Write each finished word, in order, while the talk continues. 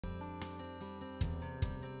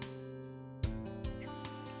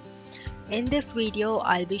In this video,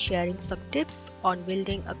 I'll be sharing some tips on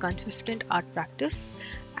building a consistent art practice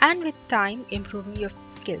and with time improving your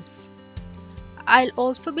skills. I'll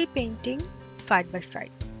also be painting side by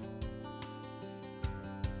side.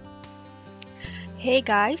 Hey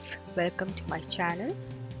guys, welcome to my channel.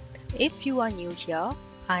 If you are new here,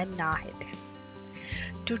 I'm Nahid.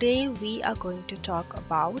 Today we are going to talk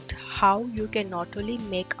about how you can not only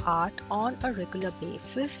make art on a regular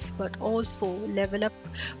basis but also level up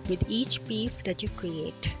with each piece that you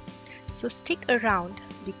create. So stick around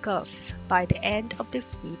because by the end of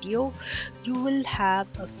this video you will have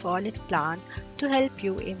a solid plan to help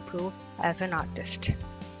you improve as an artist.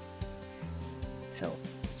 So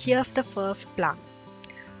here's the first plan.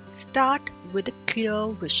 Start with a clear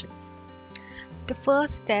vision. The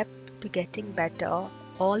first step to getting better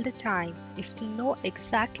all the time is to know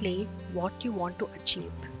exactly what you want to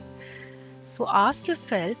achieve. So ask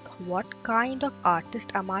yourself, what kind of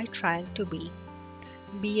artist am I trying to be?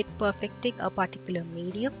 Be it perfecting a particular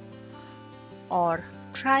medium, or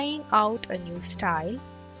trying out a new style,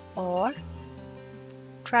 or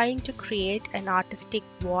trying to create an artistic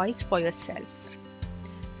voice for yourself.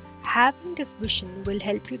 Having this vision will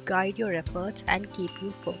help you guide your efforts and keep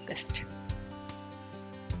you focused.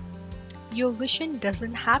 Your vision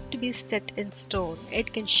doesn't have to be set in stone.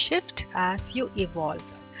 It can shift as you evolve.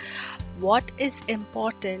 What is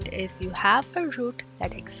important is you have a route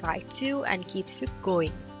that excites you and keeps you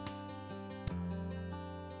going.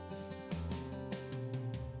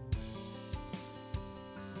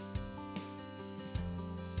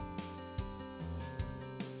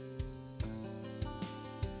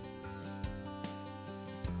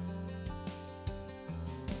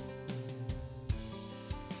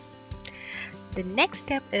 The next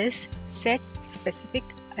step is set specific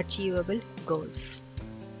achievable goals.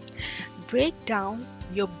 Break down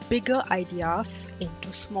your bigger ideas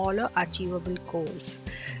into smaller achievable goals.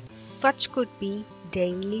 Such could be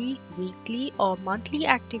daily, weekly, or monthly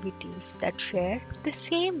activities that share the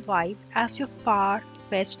same vibe as your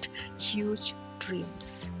far-fetched huge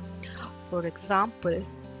dreams. For example,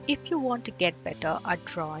 if you want to get better at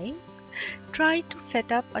drawing, try to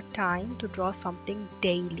set up a time to draw something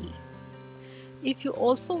daily. If you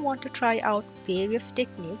also want to try out various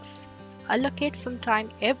techniques, allocate some time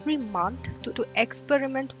every month to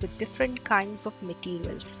experiment with different kinds of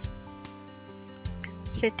materials.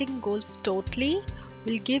 Setting goals totally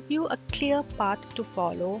will give you a clear path to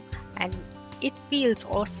follow, and it feels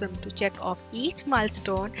awesome to check off each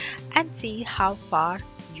milestone and see how far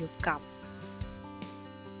you've come.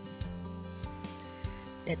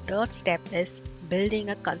 The third step is building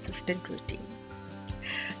a consistent routine.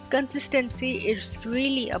 Consistency is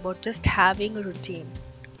really about just having a routine.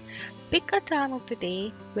 Pick a time of the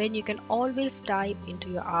day when you can always dive into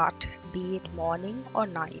your art, be it morning or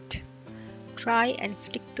night. Try and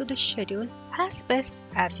stick to the schedule as best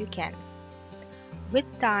as you can.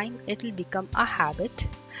 With time, it will become a habit,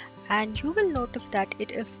 and you will notice that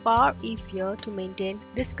it is far easier to maintain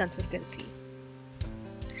this consistency.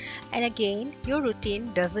 And again, your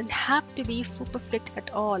routine doesn't have to be super strict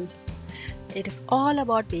at all. It is all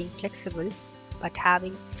about being flexible, but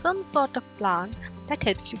having some sort of plan that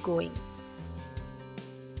helps you going.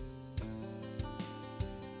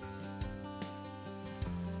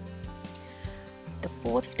 The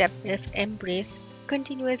fourth step is embrace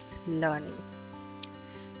continuous learning.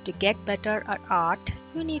 To get better at art,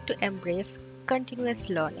 you need to embrace continuous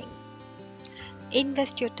learning.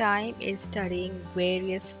 Invest your time in studying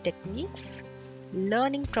various techniques,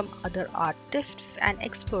 learning from other artists, and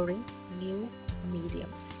exploring new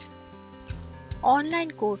mediums.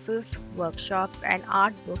 Online courses, workshops, and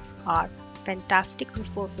art books are fantastic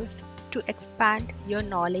resources to expand your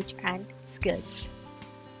knowledge and skills.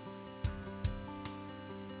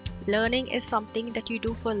 Learning is something that you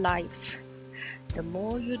do for life. The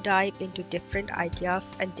more you dive into different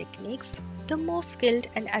ideas and techniques, the more skilled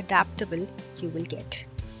and adaptable you will get.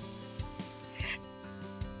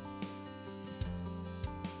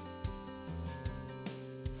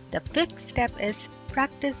 The fifth step is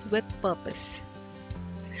practice with purpose.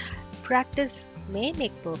 Practice may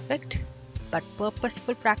make perfect, but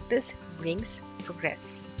purposeful practice brings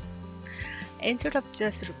progress. Instead of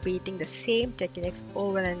just repeating the same techniques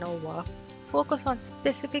over and over, focus on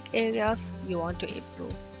specific areas you want to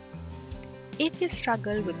improve. If you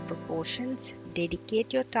struggle with proportions,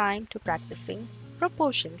 dedicate your time to practicing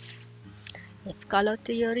proportions. If color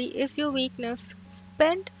theory is your weakness,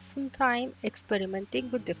 spend some time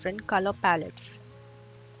experimenting with different color palettes.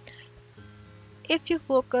 If you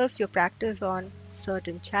focus your practice on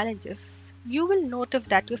certain challenges, you will notice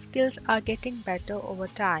that your skills are getting better over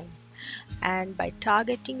time. And by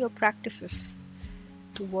targeting your practices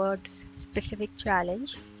towards specific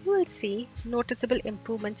challenge, you will see noticeable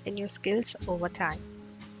improvements in your skills over time.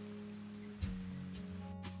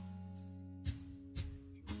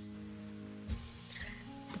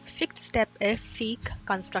 The sixth step is seek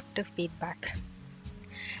constructive feedback.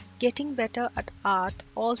 Getting better at art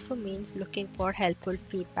also means looking for helpful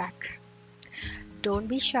feedback. Don't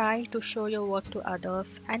be shy to show your work to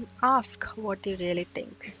others and ask what they really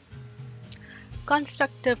think.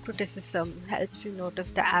 Constructive criticism helps you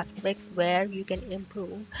notice the aspects where you can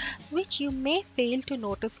improve, which you may fail to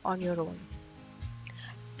notice on your own.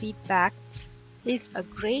 Feedback is a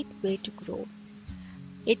great way to grow.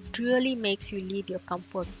 It really makes you leave your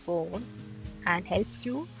comfort zone and helps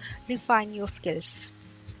you refine your skills.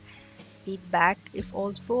 Feedback is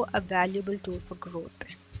also a valuable tool for growth.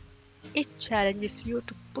 It challenges you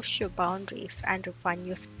to push your boundaries and refine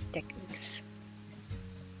your techniques.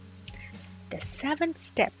 The seventh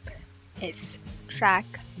step is track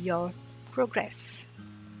your progress.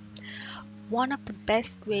 One of the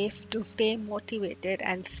best ways to stay motivated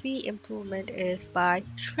and see improvement is by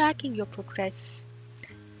tracking your progress.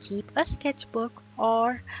 Keep a sketchbook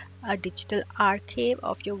or a digital archive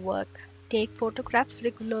of your work. Take photographs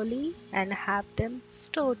regularly and have them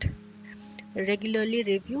stored. Regularly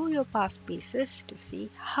review your past pieces to see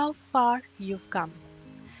how far you've come.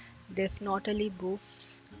 This not only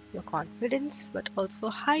boosts your confidence but also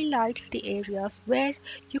highlights the areas where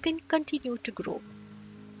you can continue to grow.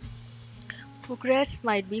 Progress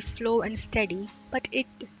might be slow and steady, but it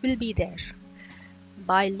will be there.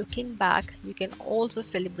 By looking back, you can also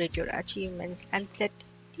celebrate your achievements and set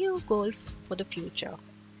new goals for the future.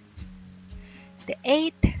 The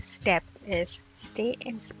eighth step is stay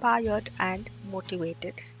inspired and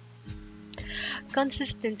motivated.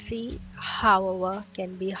 Consistency, however,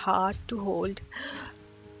 can be hard to hold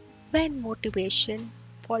when motivation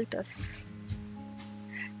falters.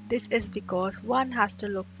 This is because one has to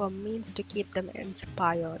look for means to keep them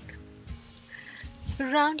inspired.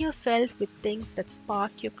 Surround yourself with things that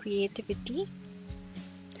spark your creativity.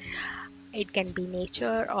 It can be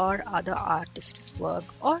nature or other artists' work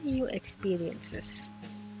or new experiences.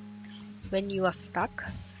 When you are stuck,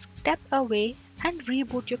 step away and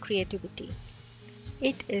reboot your creativity.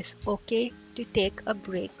 It is okay to take a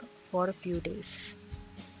break for a few days.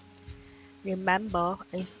 Remember,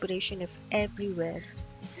 inspiration is everywhere.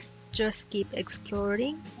 Just keep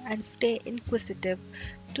exploring and stay inquisitive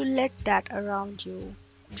to let that around you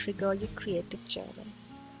trigger your creative journey.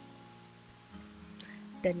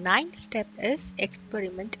 The ninth step is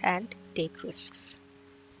experiment and take risks.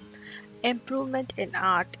 Improvement in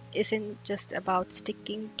art isn't just about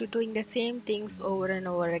sticking to doing the same things over and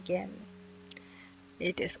over again.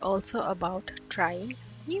 It is also about trying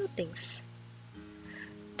new things.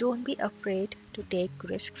 Don't be afraid to take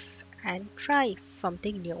risks and try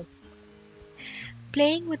something new.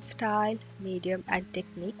 Playing with style, medium, and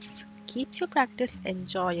techniques keeps your practice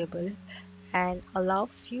enjoyable and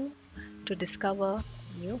allows you to discover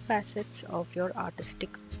new facets of your artistic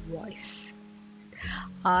voice.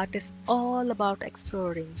 Art is all about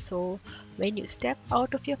exploring, so when you step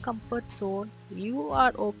out of your comfort zone, you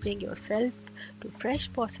are opening yourself to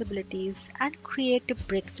fresh possibilities and creative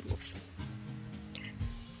breakthroughs.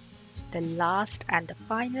 The last and the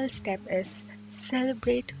final step is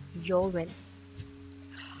celebrate your win.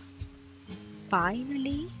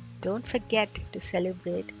 Finally, don't forget to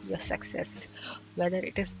celebrate your success, whether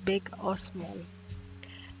it is big or small.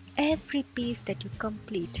 Every piece that you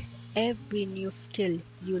complete, every new skill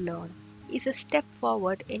you learn is a step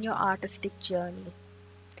forward in your artistic journey.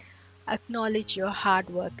 Acknowledge your hard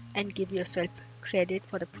work and give yourself credit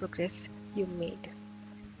for the progress you made.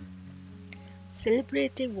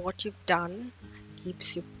 Celebrating what you've done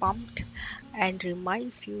keeps you pumped and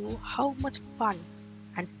reminds you how much fun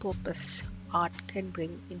and purpose art can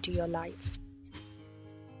bring into your life.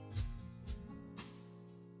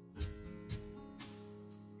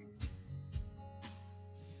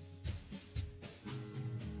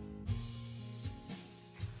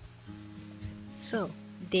 So,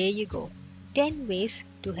 there you go, 10 ways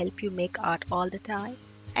to help you make art all the time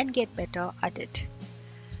and get better at it.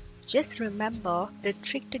 Just remember, the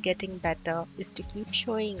trick to getting better is to keep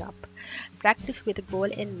showing up, practice with a goal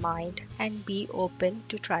in mind, and be open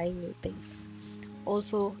to trying new things.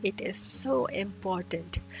 Also, it is so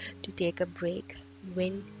important to take a break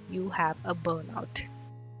when you have a burnout.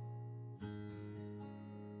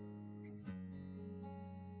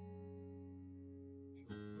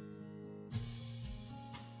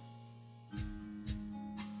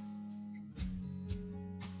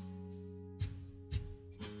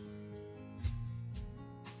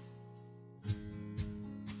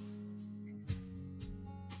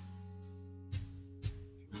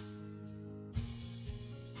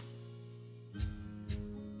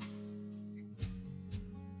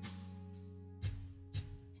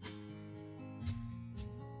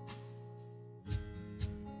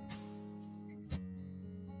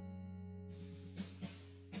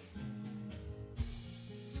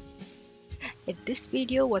 If this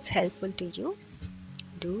video was helpful to you,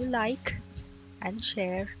 do like and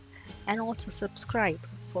share and also subscribe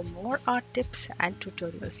for more art tips and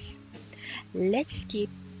tutorials. Let's keep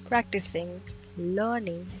practicing,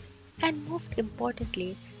 learning, and most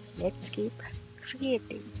importantly, let's keep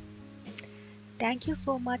creating. Thank you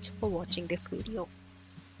so much for watching this video.